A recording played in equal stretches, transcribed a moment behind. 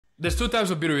There's two types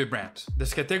of B2B brands.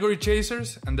 There's category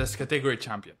chasers and there's category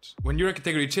champions. When you're a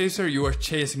category chaser, you are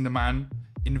chasing demand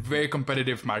in very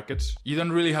competitive markets. You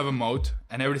don't really have a moat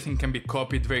and everything can be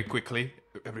copied very quickly.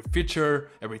 Every feature,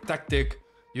 every tactic,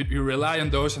 you rely on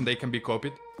those and they can be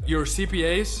copied. Your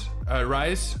CPAs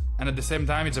rise, and at the same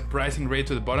time it's a pricing rate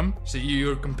to the bottom. So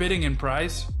you're competing in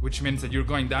price, which means that you're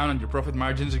going down and your profit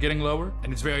margins are getting lower,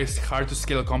 and it's very hard to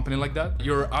scale a company like that.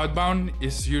 Your outbound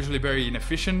is usually very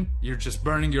inefficient. You're just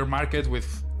burning your market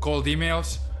with cold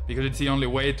emails, because it's the only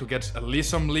way to get at least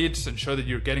some leads and show that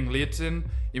you're getting leads in,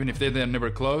 even if they never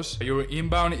close. Your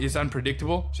inbound is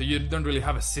unpredictable, so you don't really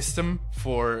have a system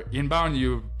for inbound.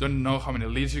 You don't know how many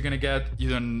leads you're gonna get. You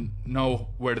don't know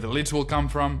where the leads will come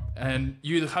from. And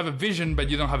you have a vision, but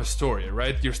you don't have a story,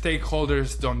 right? Your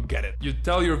stakeholders don't get it. You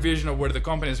tell your vision of where the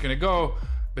company is gonna go,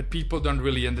 but people don't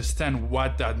really understand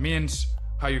what that means,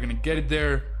 how you're gonna get it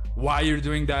there, why you're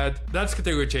doing that. That's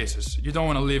category chasers. You don't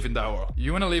want to live in that world.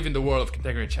 You want to live in the world of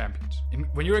category champions.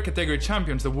 When you're a category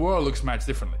champions, the world looks much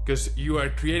differently because you are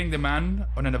creating demand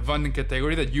on an abundant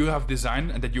category that you have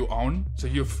designed and that you own. So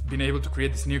you've been able to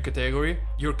create this new category.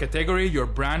 Your category, your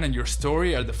brand, and your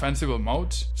story are defensible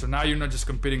moats. So now you're not just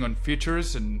competing on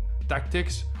features and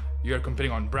tactics. You are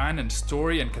competing on brand and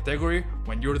story and category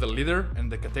when you're the leader and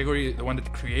the category, the one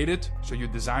that created, so you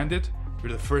designed it.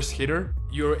 You're the first hitter.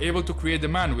 You're able to create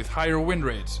demand with higher win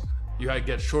rates. You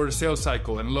get shorter sales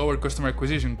cycle and lower customer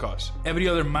acquisition costs. Every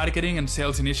other marketing and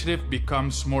sales initiative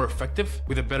becomes more effective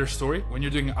with a better story. When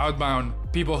you're doing outbound,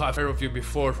 people have heard of you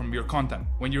before from your content.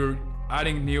 When you're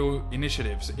adding new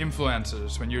initiatives,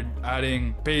 influencers, when you're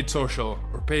adding paid social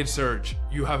or paid search,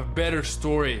 you have a better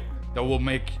story that will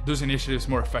make those initiatives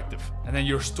more effective. And then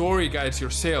your story guides your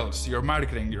sales, your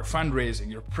marketing, your fundraising,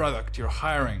 your product, your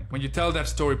hiring. When you tell that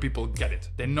story, people get it.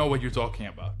 They know what you're talking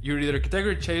about. You're either a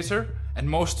category chaser, and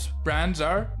most brands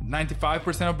are,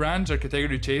 95% of brands are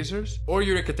category chasers, or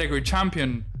you're a category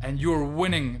champion and you're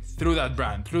winning through that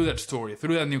brand, through that story,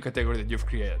 through that new category that you've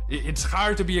created. It's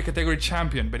hard to be a category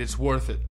champion, but it's worth it.